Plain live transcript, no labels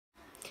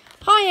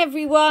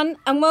everyone,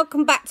 and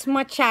welcome back to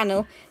my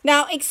channel.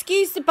 Now,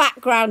 excuse the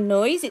background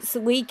noise, it's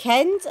the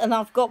weekend and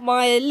I've got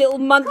my little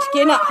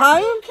munchkin at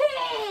home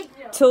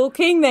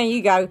talking. There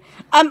you go.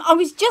 I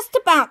was just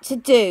about to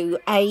do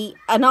an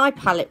eye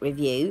palette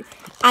review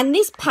and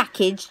this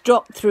package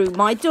dropped through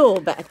my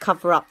door. Better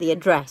cover up the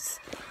address.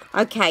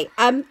 Okay,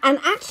 and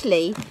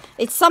actually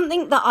it's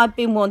something that I've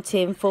been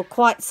wanting for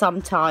quite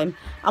some time,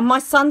 and my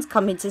son's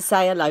coming to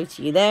say hello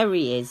to you. There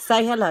he is.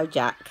 Say hello,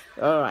 Jack.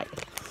 All right.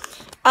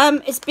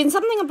 It's been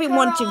something I've been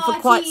wanting for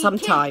quite some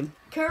time.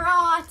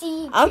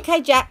 Karate.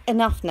 Okay, Jack,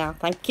 enough now.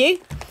 Thank you.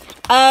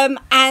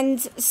 And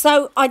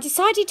so I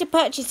decided to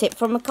purchase it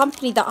from a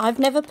company that I've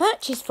never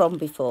purchased from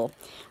before,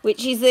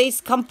 which is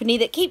this company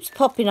that keeps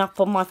popping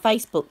up on my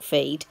Facebook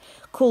feed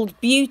called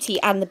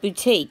Beauty and the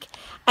Boutique.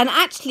 And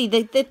actually,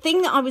 the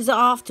thing that I was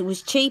after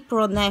was cheaper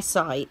on their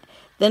site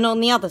than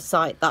on the other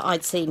site that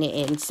I'd seen it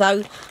in.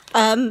 So,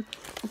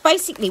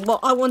 basically what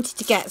I wanted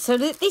to get, so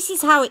this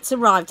is how it's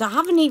arrived. I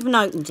haven't even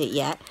opened it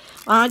yet.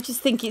 I just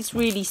think it's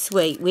really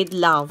sweet, with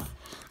love.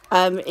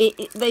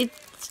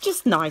 It's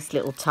just nice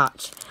little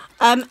touch.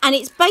 And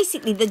it's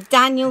basically the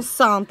Daniel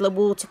Sandler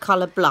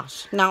Watercolour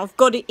blush. Now I've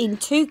got it in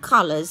two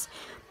colours,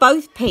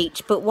 both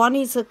peach, but one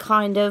is a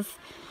kind of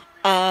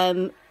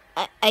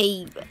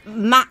a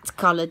matte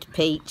coloured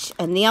peach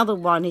and the other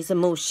one is a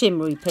more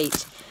shimmery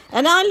peach.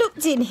 And I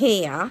looked in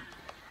here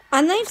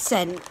and they've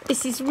sent,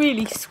 this is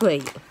really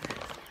sweet,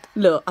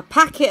 look, a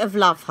packet of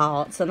love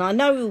hearts, and I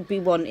know you'll be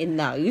wanting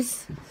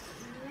those.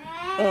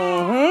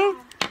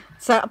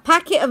 So a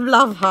packet of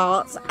love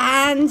hearts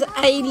and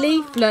a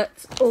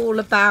leaflet all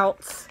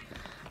about,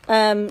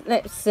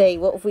 let's see,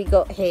 what have we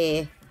got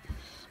here?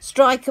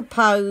 Strike a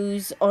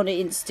pose on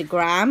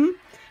Instagram.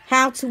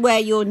 How to wear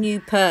your new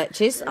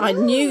purchase. I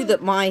knew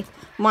that my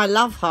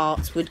love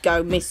hearts would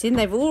go missing.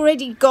 They've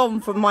already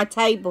gone from my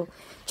table.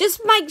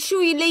 Just make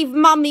sure you leave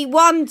Mummy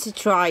one to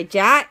try,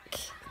 Jack.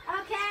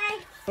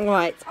 Okay.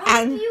 Right.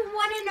 And you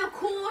one in a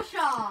quarter.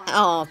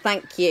 Oh,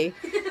 thank you.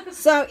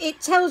 So it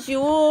tells you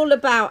all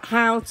about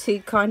how to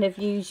kind of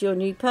use your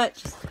new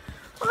purchase.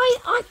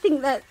 I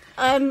think that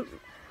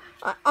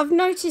I've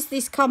noticed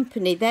this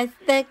company.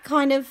 They're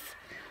kind of,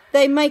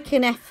 they make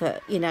an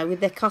effort, you know, with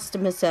their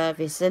customer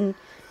service, and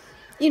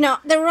you know,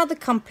 there are other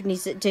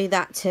companies that do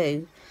that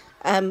too.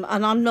 And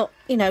I'm not,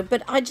 you know,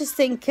 but I just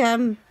think,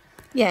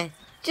 yeah,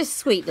 just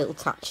sweet little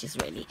touches,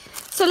 really.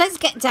 So let's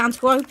get down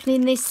to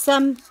opening this,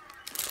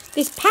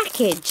 this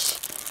package.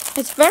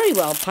 It's very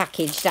well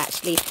packaged,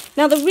 actually.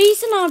 Now, the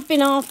reason I've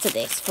been after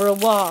this for a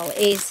while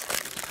is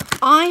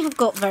I have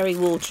got very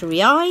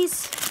watery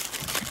eyes,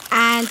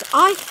 and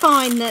I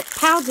find that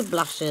powder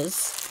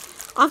blushes,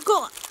 I've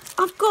got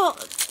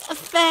a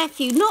fair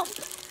few, not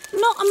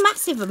a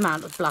massive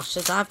amount of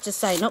blushes, I have to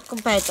say, not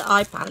compared to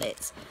eye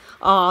palettes.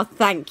 Oh,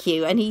 thank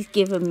you. And he's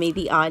given me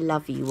the I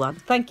love you one.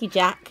 Thank you,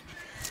 Jack.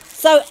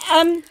 So,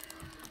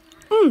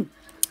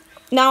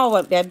 now I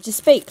won't be able to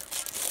speak.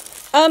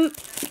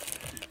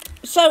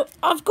 So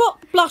I've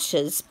got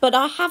blushes, but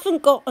I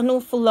haven't got an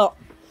awful lot.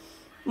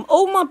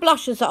 All my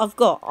blushes that I've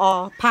got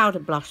are powder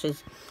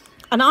blushes,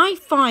 and I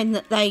find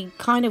that they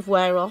kind of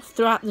wear off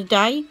throughout the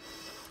day,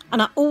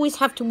 and I always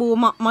have to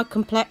warm up my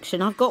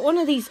complexion. I've got one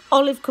of these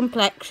olive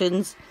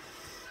complexions.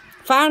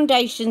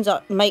 Foundations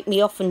make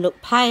me often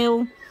look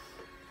pale.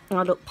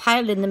 I look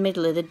pale in the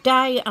middle of the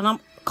day, and I'm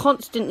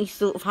constantly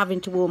sort of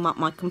having to warm up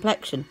my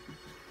complexion.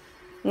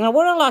 Now,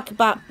 what I like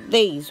about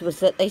these was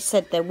that they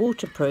said they're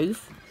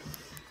waterproof,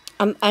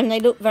 and they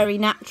look very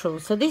natural.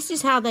 So this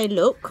is how they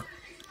look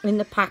in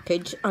the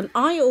package. And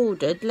I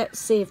ordered, let's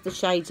see if the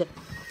shades are,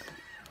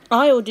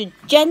 I ordered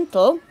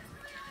Gentle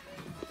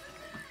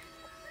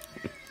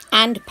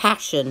and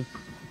Passion.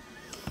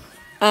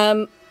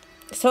 So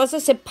as I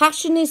said,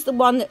 Passion is the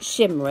one that's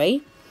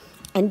shimmery,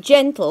 and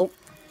Gentle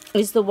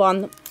is the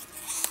one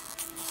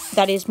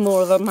that is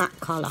more of a matte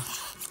colour.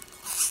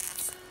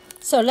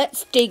 So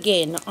let's dig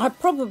in. I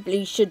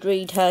probably should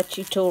read her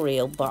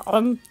tutorial, but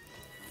I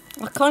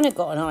kind of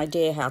got an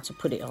idea how to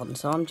put it on,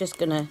 so I'm just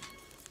gonna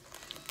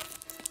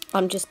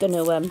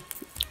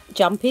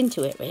jump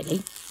into it,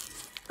 really.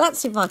 Let's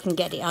see if I can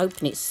get it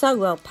open. It's so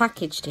well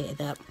packaged here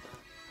that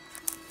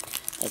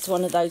it's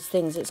one of those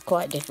things that's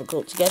quite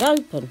difficult to get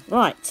open.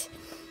 Right.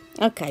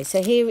 Okay,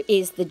 so here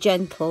is the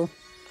Gentle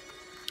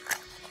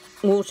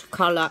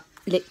Watercolour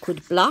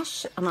Liquid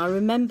Blush, and I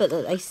remember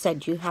that they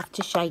said you have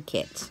to shake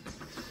it.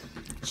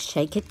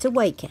 Shake it to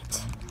wake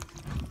it.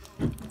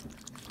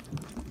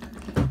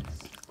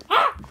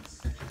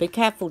 Be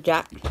careful,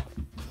 Jack.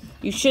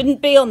 You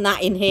shouldn't be on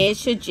that in here,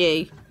 should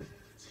you?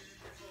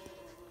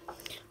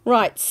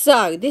 Right,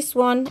 so this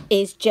one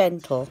is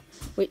Gentle,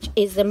 which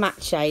is the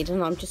matte shade,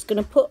 and I'm just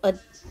going to put a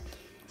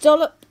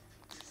dollop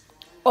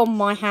on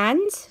my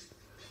hand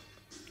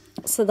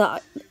so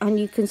that, and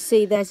you can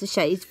see there's a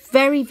shade. It's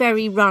very,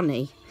 very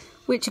runny,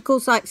 which of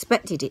course I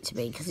expected it to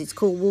be because it's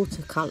called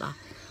watercolour.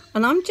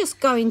 And I'm just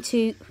going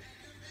to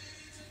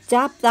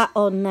dab that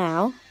on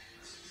now,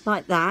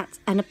 like that,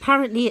 and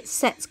apparently it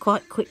sets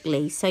quite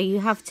quickly, so you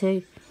have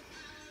to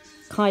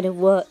kind of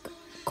work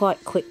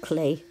quite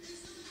quickly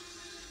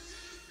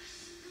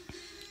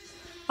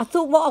I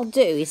thought what I'll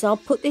do is I'll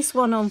put this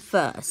one on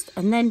first,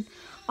 and then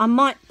I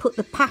might put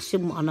the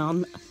passion one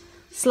on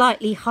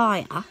slightly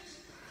higher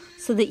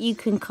so that you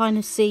can kind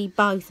of see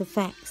both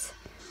effects.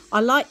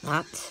 I like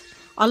that.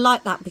 I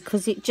like that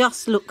because it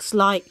just looks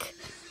like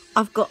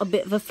I've got a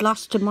bit of a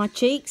flush to my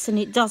cheeks and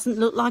it doesn't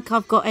look like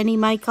I've got any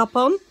makeup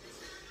on.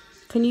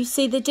 Can you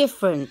see the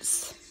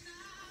difference?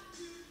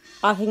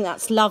 I think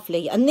that's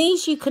lovely. And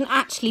these you can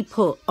actually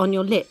put on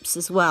your lips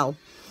as well.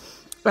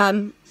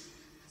 I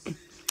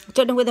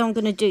don't know whether I'm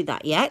going to do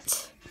that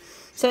yet.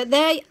 So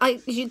there,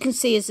 as you can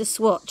see, is a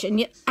swatch.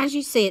 And as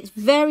you see, it's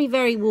very,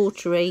 very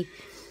watery.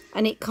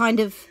 And it kind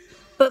of,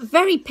 but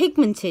very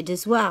pigmented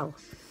as well.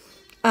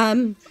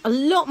 A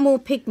lot more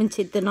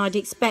pigmented than I'd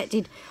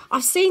expected.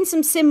 I've seen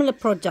some similar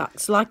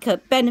products like a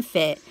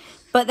Benefit,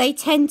 but they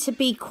tend to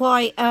be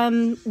quite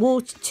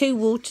too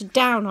watered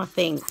down, I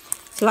think,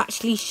 to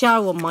actually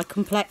show on my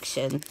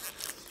complexion.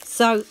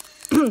 So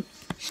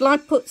shall I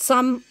put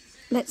some,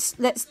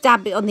 let's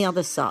dab it on the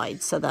other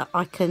side so that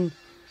I can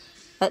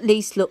at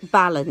least look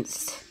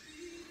balanced.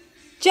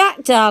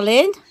 Jack,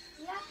 darling,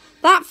 Yeah.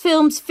 that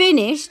film's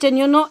finished and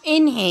you're not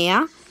in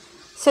here.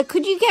 So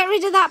could you get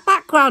rid of that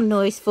background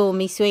noise for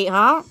me,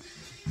 sweetheart?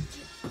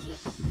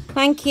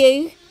 Thank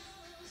you.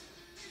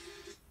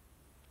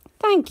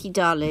 Thank you,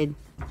 darling.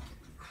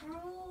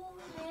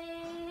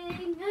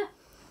 Crawling.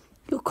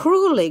 You're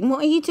crawling? What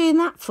are you doing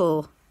that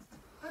for?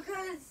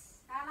 Because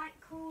I like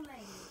crawling.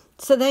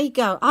 So there you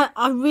go.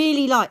 I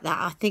really like that.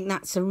 I think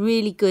that's a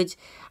really good...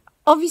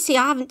 Obviously,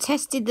 I haven't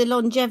tested the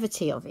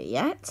longevity of it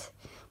yet,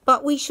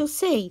 but we shall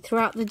see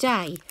throughout the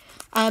day.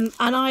 And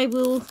I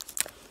will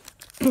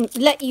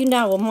let you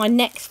know on my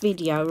next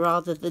video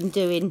rather than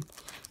doing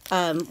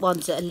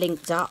ones that are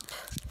linked up.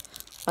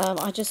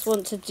 I just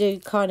want to do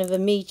kind of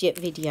immediate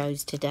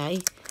videos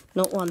today,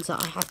 not ones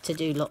that I have to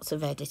do lots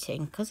of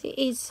editing, because it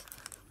is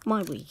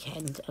my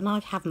weekend and I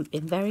haven't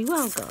been very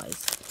well,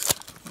 guys.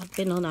 I've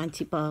been on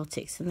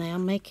antibiotics and they are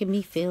making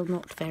me feel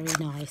not very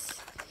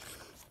nice.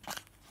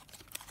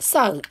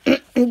 So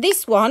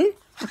this one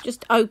I've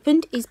just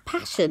opened is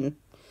Passion,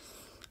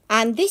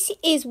 and this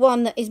is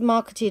one that is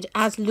marketed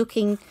as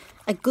looking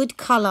a good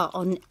colour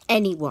on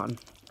anyone.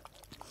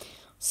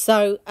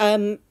 So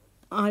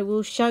I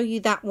will show you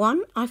that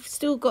one. I've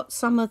still got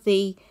some of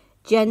the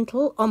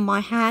Gentle on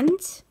my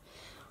hands.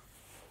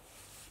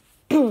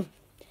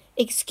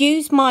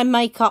 Excuse my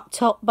makeup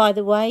top, by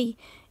the way.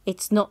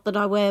 It's not that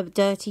I wear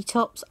dirty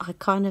tops.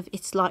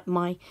 It's like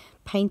my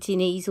painting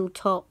easel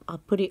top. I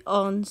put it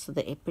on so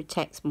that it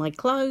protects my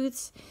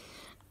clothes.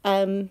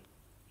 Now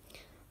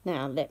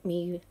let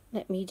me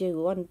do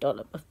one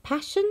dollop of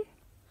Passion.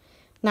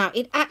 Now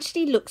it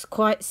actually looks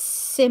quite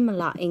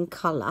similar in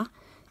colour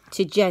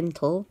to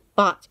Gentle,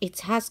 but it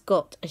has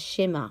got a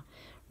shimmer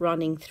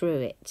running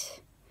through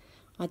it.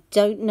 I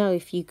don't know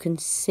if you can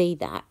see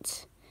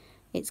that.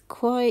 It's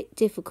quite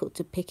difficult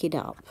to pick it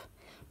up.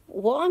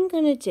 What I'm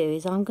going to do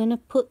is I'm going to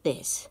put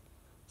this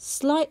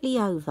slightly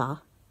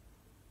over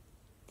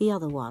the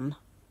other one.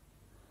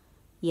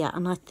 Yeah,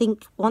 and I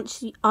think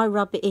once I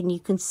rub it in, you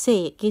can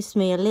see it gives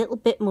me a little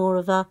bit more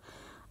of a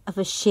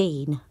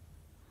sheen.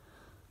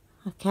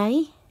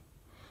 Okay,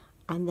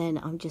 and then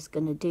I'm just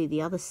going to do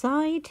the other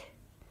side.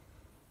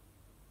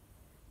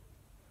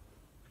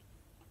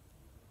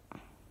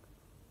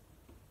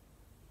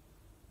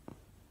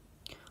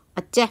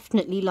 I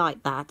definitely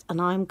like that, and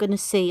I'm going to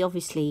see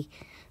obviously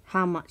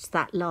how much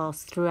that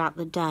lasts throughout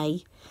the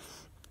day.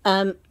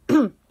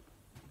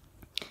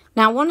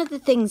 Now, one of the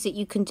things that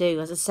you can do,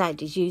 as I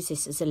said, is use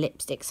this as a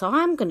lipstick. So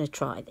I'm going to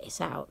try this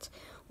out.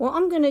 What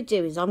I'm going to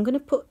do is I'm going to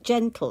put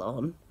Gentle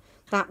on.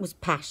 That was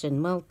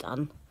Passion. Well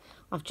done.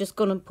 I've just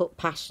gone and put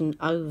Passion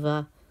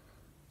over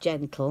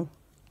Gentle.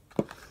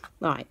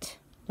 Right,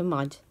 never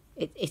mind.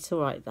 It's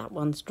all right. That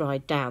one's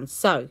dried down.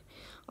 So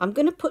I'm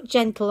going to put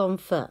Gentle on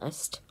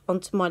first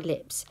onto my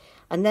lips.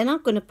 And then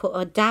I'm going to put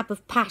a dab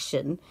of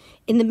Passion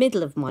in the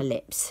middle of my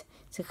lips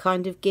to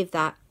kind of give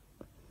that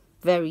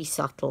very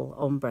subtle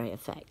ombre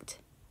effect.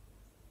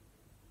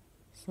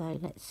 So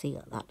let's see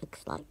what that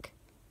looks like.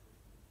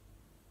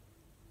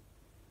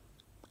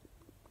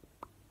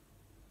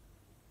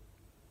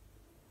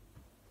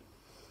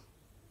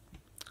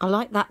 I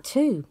like that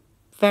too.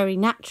 Very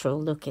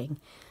natural looking.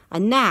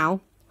 And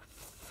now,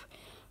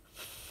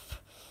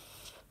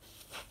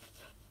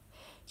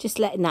 just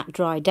letting that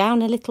dry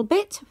down a little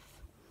bit.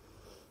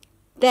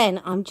 Then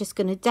I'm just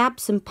going to dab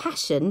some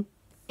Passion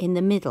in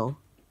the middle.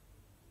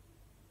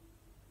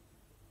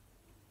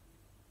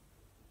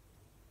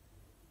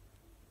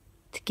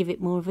 To give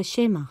it more of a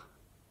shimmer.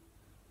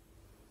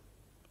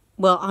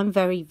 Well, I'm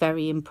very,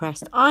 very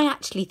impressed. I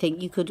actually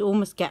think you could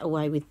almost get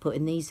away with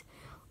putting these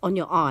on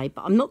your eye,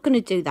 but I'm not going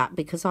to do that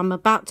because I'm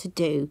about to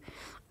do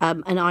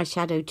an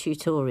eyeshadow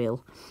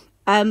tutorial.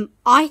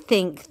 I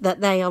think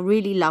that they are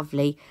really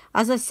lovely.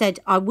 As I said,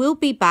 I will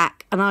be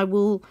back and I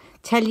will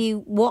tell you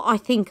what I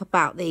think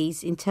about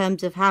these in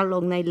terms of how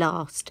long they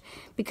last,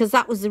 because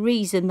that was the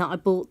reason that I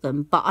bought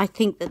them. But I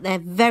think that they're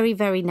very,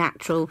 very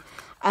natural,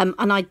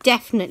 and I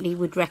definitely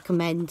would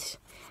recommend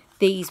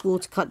these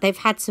watercolor. They've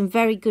had some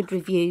very good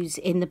reviews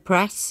in the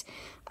press,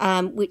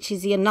 which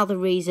is another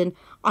reason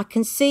I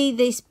can see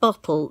this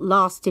bottle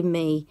lasting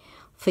me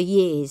for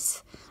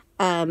years,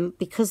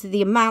 because of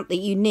the amount that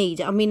you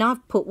need. I mean,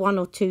 I've put 1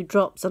 or 2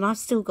 drops and I've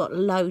still got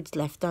loads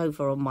left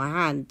over on my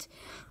hand.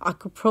 I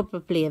could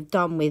probably have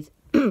done with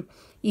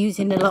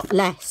using a lot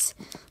less.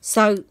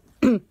 So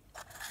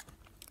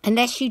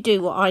unless you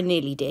do what I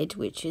nearly did,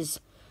 which is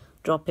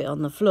drop it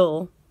on the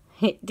floor.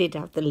 It did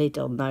have the lid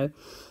on though.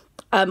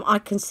 I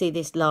can see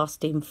this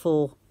lasting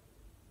for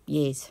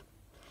years.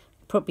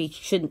 Probably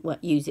shouldn't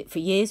use it for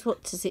years.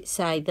 What does it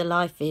say the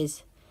life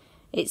is?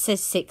 It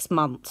says 6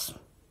 months.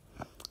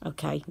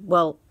 Okay,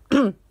 well,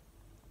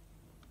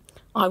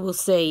 I will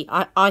see.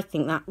 I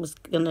think that was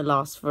going to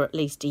last for at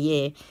least a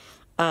year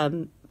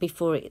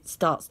before it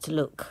starts to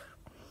look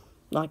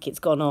like it's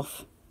gone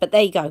off. But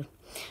there you go.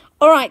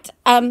 All right,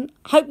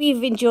 hope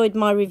you've enjoyed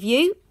my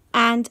review,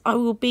 and I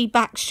will be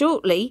back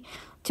shortly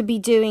to be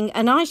doing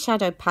an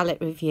eyeshadow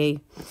palette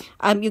review.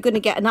 You're going to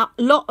get a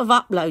lot of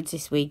uploads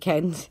this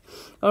weekend.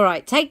 All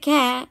right, take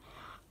care.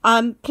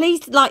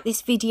 Please like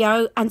this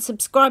video and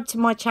subscribe to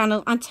my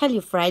channel and tell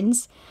your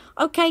friends.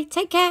 Okay,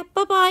 take care.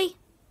 Bye-bye.